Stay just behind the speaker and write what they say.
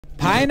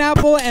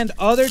Pineapple and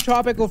other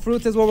tropical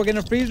fruits is what we're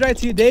gonna freeze dry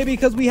today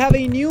because we have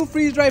a new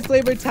freeze dry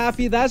flavored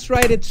taffy. That's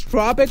right, it's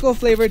tropical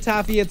flavored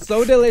taffy. It's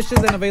so delicious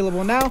and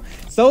available now.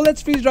 So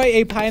let's freeze dry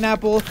a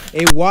pineapple,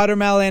 a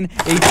watermelon,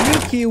 a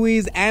few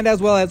kiwis, and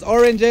as well as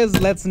oranges.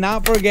 Let's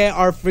not forget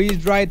our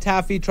freeze dried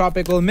taffy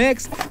tropical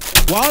mix.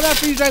 While that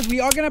freeze dries, we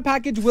are gonna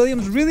package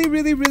William's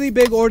really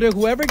big order.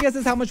 Whoever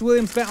guesses how much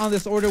William spent on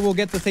this order will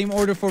get the same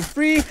order for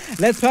free.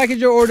 Let's package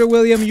your order,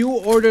 William. You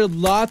ordered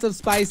lots of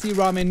spicy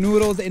ramen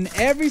noodles in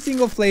every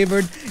single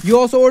flavored. You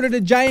also ordered a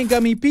giant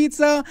gummy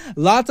pizza,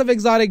 lots of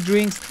exotic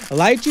drinks,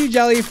 lychee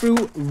jelly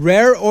fruit,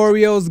 rare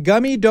Oreos,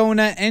 gummy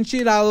donut,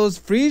 enchiladas,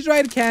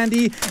 freeze-dried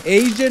candy,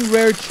 Asian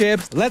rare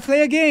chips. Let's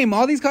play a game.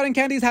 All these cotton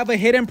candies have a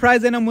hidden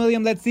prize in them,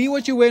 William. Let's see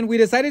what you win. We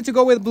decided to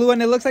go with blue,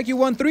 and it looks like you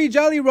won 3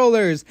 jelly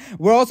rollers.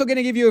 We're also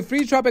gonna give you a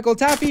free tropical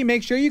taffy.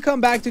 Make sure you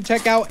come back to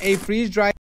check out a freeze-dried